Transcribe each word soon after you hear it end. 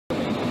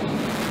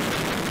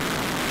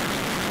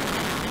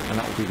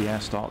that will be the air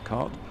start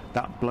cart.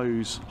 That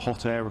blows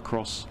hot air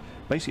across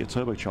basically a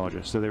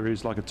turbocharger, so there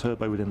is like a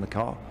turbo within the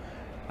car.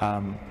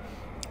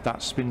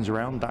 That spins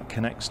around, that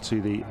connects to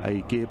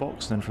a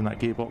gearbox, then from that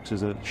gearbox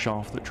is a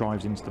shaft that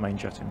drives into the main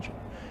jet engine,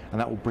 and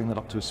that will bring that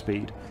up to a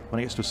speed. When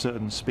it gets to a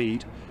certain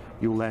speed,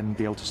 you'll then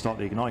be able to start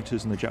the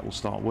igniters and the jet will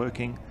start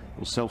working. It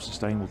will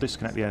self-sustain, we'll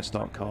disconnect the air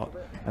start cart,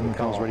 and the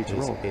car's ready to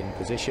roll. In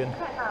position.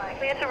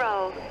 Clear to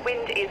roll.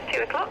 Wind is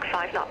 2 o'clock,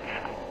 5 knots.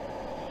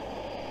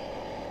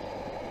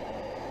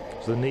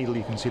 So the needle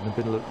you can see in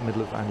the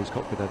middle of Andy's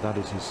cockpit there, that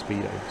is his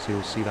speedo. So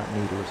you'll see that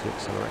needle as it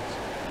accelerates.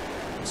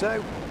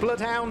 So,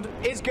 Bloodhound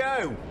is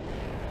go!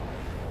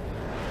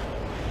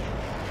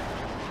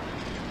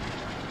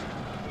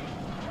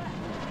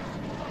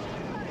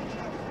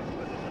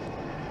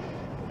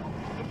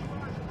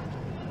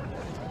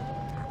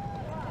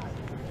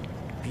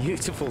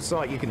 Beautiful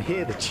sight. You can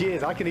hear the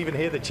cheers. I can even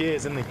hear the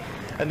cheers and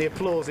the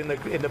applause in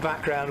the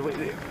background.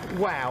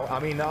 Wow. I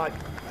mean, that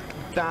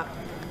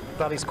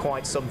is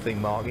quite something,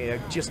 Mark. You know,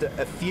 just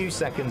a few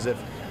seconds of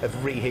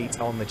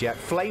reheat on the jet,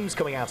 flames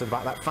coming out of the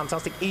back, that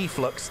fantastic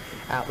efflux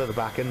out of the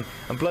back, and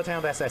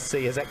Bloodhound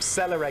SSC has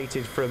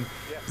accelerated from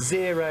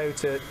 0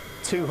 to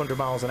 200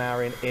 miles an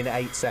hour in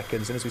 8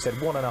 seconds, and as we said,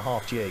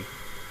 1.5 G.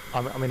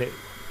 I mean,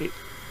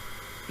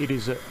 it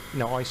is, you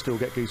know, I still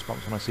get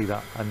goosebumps when I see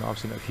that, and I've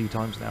seen it a few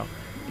times now.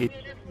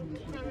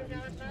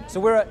 So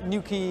we're at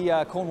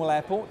Newquay, Cornwall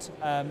Airport.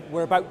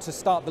 We're about to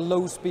start the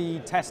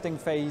low-speed testing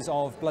phase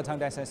of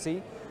Bloodhound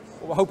SSC.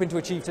 What we're hoping to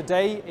achieve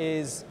today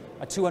is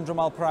a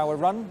 200-mile-per-hour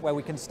run where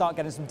we can start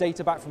getting some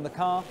data back from the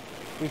car,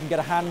 we can get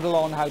a handle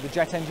on how the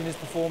jet engine is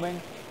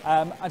performing,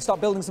 and start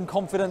building some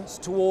confidence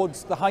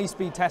towards the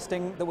high-speed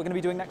testing that we're going to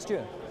be doing next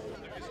year.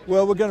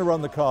 Well, we're going to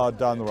run the car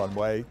down the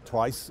runway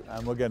twice,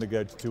 and we're going to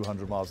go to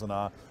 200 miles an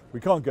hour. We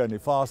can't go any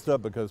faster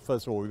because,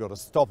 first of all, we've got to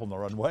stop on the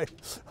runway,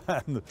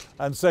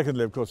 and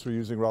secondly, of course, we're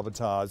using rubber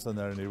tires, and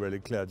they're only really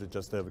cleared at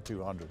just over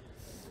 200.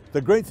 The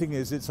great thing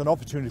is it's an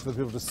opportunity for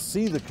people to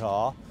see the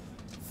car,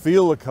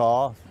 feel the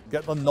car,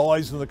 get the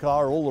noise in the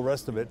car, all the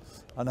rest of it,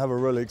 and have a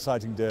really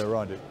exciting day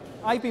around it.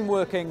 I've been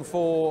working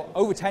for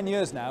over 10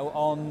 years now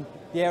on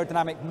the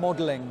aerodynamic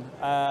modelling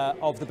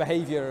of the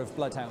behaviour of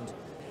Bloodhound.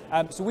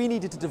 So we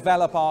needed to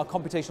develop our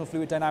computational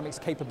fluid dynamics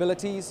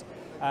capabilities.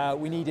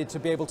 We needed to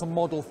be able to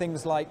model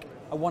things like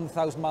a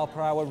 1,000 mile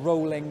per hour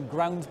rolling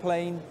ground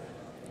plane,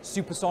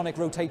 supersonic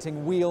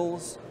rotating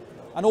wheels,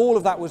 and all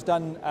of that was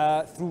done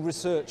through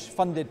research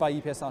funded by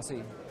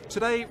EPSRC.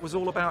 Today was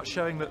all about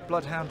showing that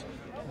Bloodhound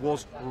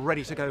was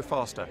ready to go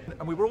faster,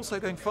 and we were also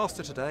going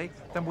faster today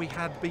than we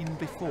had been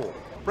before.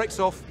 Brakes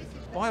off,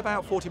 by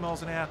about 40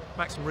 miles an hour,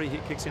 maximum reheat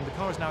kicks in. The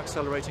car is now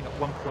accelerating at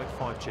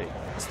 1.5 G.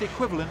 That's the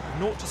equivalent of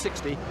 0 to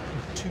 60 in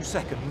 2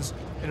 seconds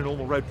in a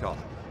normal road car.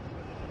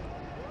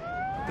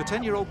 The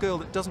 10-year-old girl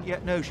that doesn't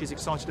yet know she's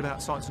excited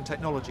about science and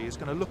technology is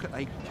going to look at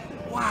a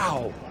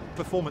wow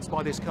performance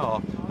by this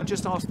car and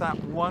just ask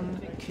that one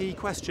key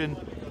question: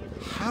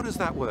 how does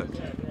that work?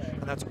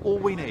 And that's all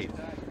we need.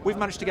 We've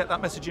managed to get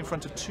that message in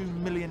front of 2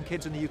 million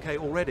kids in the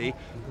UK already,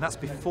 and that's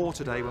before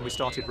today when we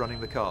started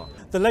running the car.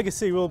 The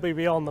legacy will be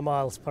beyond the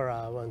miles per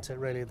hour, won't it,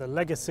 really? The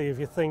legacy, if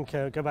you think,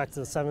 go back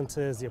to the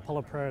 70s, the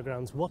Apollo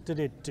programs, what did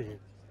it do?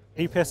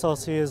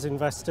 EPSRC has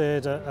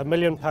invested £1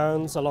 million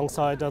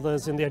alongside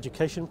others in the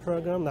education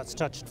program. That's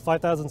touched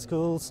 5,000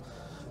 schools,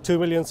 2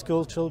 million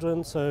school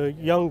children, so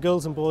young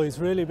girls and boys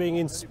really being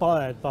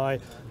inspired by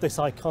this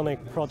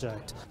iconic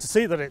project. To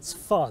see that it's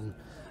fun,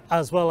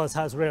 as well as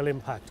has real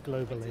impact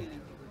globally.